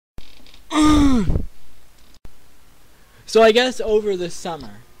So I guess over the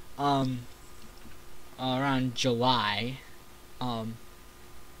summer, around July, what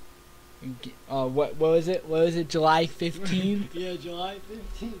was it? What was it? July 15th Yeah, July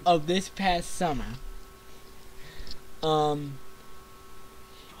 15th. of this past summer.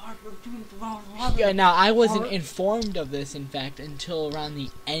 Yeah, now I wasn't informed of this, in fact, until around the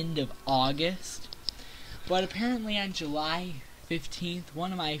end of August. But apparently on July 15th,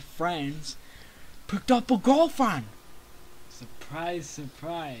 one of my friends picked up a girlfriend. Surprise,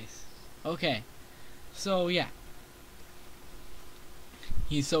 surprise. Okay, so yeah.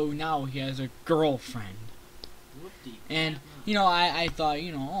 So now he has a girlfriend. Whoopty. And, I thought,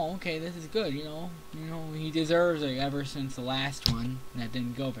 oh, okay, this is good, he deserves it ever since the last one. That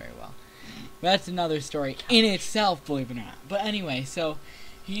didn't go very well. But that's another story in itself, believe it or not. But anyway, so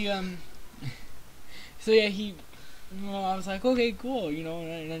he, I was like, okay, cool,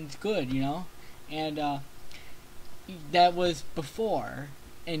 and it's good, and, that was before,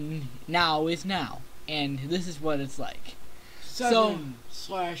 and now is now, and this is what it's like.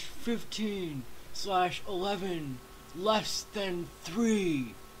 7/15/11 less than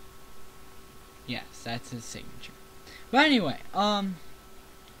 3. Yes, that's his signature. But anyway,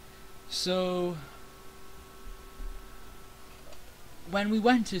 so when we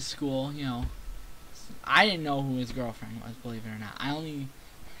went to school, I didn't know who his girlfriend was, believe it or not. I only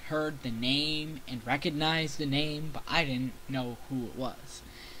heard the name and recognized the name, but I didn't know who it was.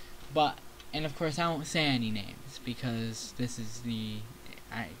 And of course I won't say any names, because this is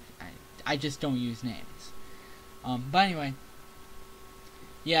I just don't use names. But anyway,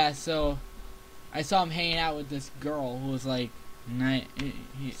 yeah, so I saw him hanging out with this girl who was like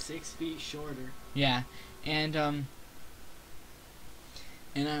 6 feet shorter. Yeah, and I'm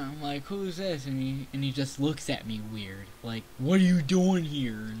like, who's this? And he just looks at me weird, like, what are you doing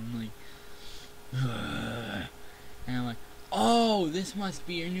here? And I'm like, ugh. And I'm like, oh, this must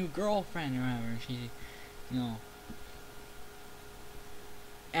be your new girlfriend or whatever. She,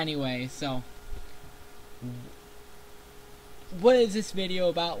 Anyway, so what is this video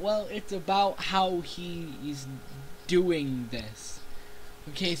about? Well, it's about how he's doing this.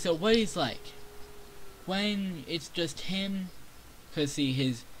 Okay, so what he's like when it's just him, because see,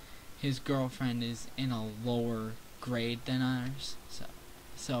 his girlfriend is in a lower grade than ours,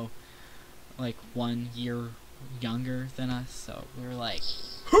 so like 1 year younger than us, so we're like,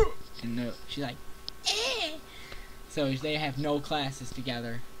 and she's like, eh. So they have no classes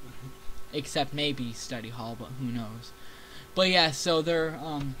together, except maybe study hall, but who knows. But yeah, so they're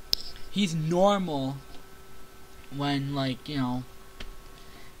he's normal when, like,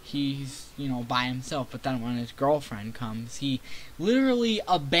 he's by himself, but then when his girlfriend comes, he literally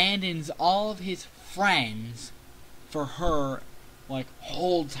abandons all of his friends for her, like,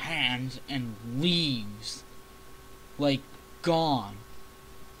 holds hands and leaves, like, gone,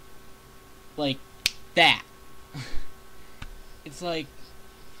 like that. It's like,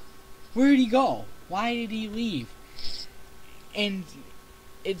 where did he go? Why did he leave? And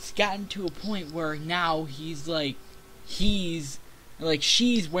it's gotten to a point where now she's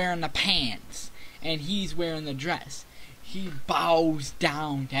wearing the pants and he's wearing the dress. He bows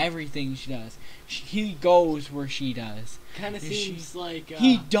down to everything she does. He goes where she does. Kind of seems like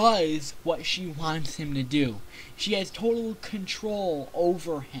he does what she wants him to do. She has total control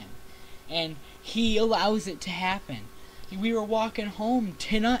over him, and he allows it to happen. We were walking home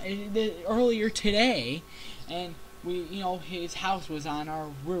earlier today, and his house was on our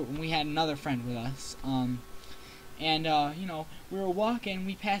route, and we had another friend with us. We were walking,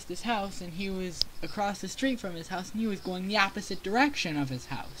 we passed his house, and he was across the street from his house, and he was going the opposite direction of his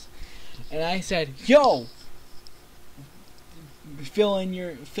house. And I said, yo, fill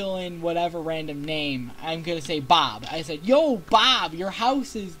in whatever random name. I'm gonna say Bob. I said, yo, Bob, your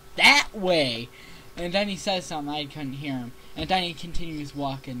house is that way. And then he says something, I couldn't hear him. And then he continues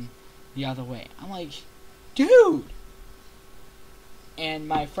walking the other way. I'm like, dude! And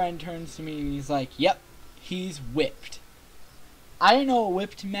my friend turns to me and he's like, yep, he's whipped. I didn't know what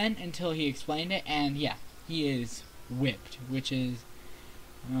whipped meant until he explained it, and yeah, he is whipped, which is,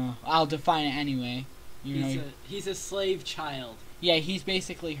 I'll define it anyway. He's a slave child. Yeah, he's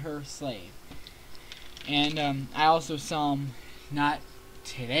basically her slave. And I also saw him, not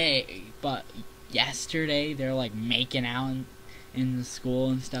today, but yesterday. They're like making out in the school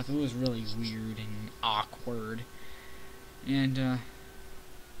and stuff. It was really weird and awkward. And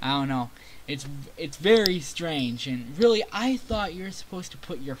I don't know. It's very strange, and really, I thought you were supposed to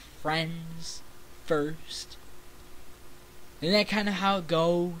put your friends first. Isn't that kind of how it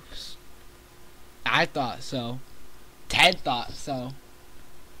goes? I thought so. Ted thought so.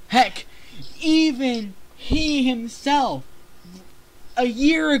 Heck, Even he himself, a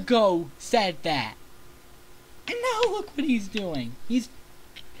year ago, said that. And now look what he's doing. He's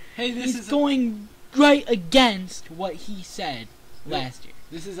going right against what he said last year.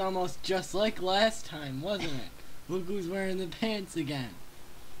 This is almost just like last time, wasn't it? Look who's wearing the pants again.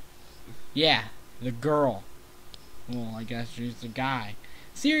 Yeah, the girl. Well, I guess she's the guy.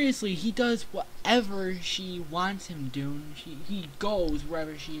 Seriously, he does whatever she wants him to do, and he goes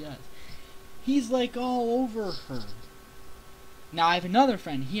wherever she does. He's like all over her. Now, I have another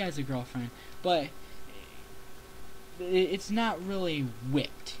friend. He has a girlfriend, but it's not really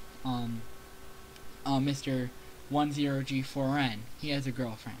whipped. Mr. 10G4N, he has a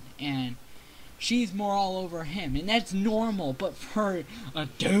girlfriend, and she's more all over him, and that's normal. But for a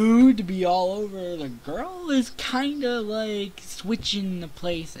dude to be all over the girl is kind of like switching the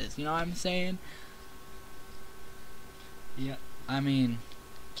places. You know what I'm saying? Yeah. I mean,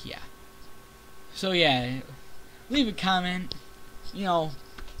 yeah. So yeah, leave a comment. You know,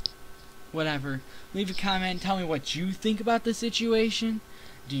 whatever. Leave a comment. Tell me what you think about the situation.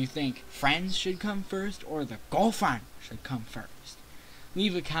 Do you think friends should come first or the girlfriend should come first?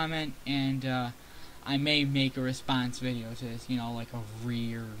 Leave a comment, and I may make a response video to this, you know, like a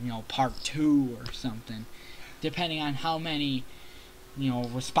part 2 or something, depending on how many,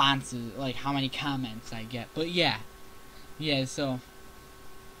 responses, like how many comments I get. But yeah, so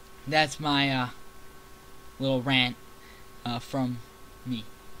that's my little rant from me.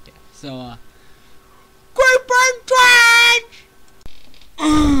 Yeah. So Creep and Trash!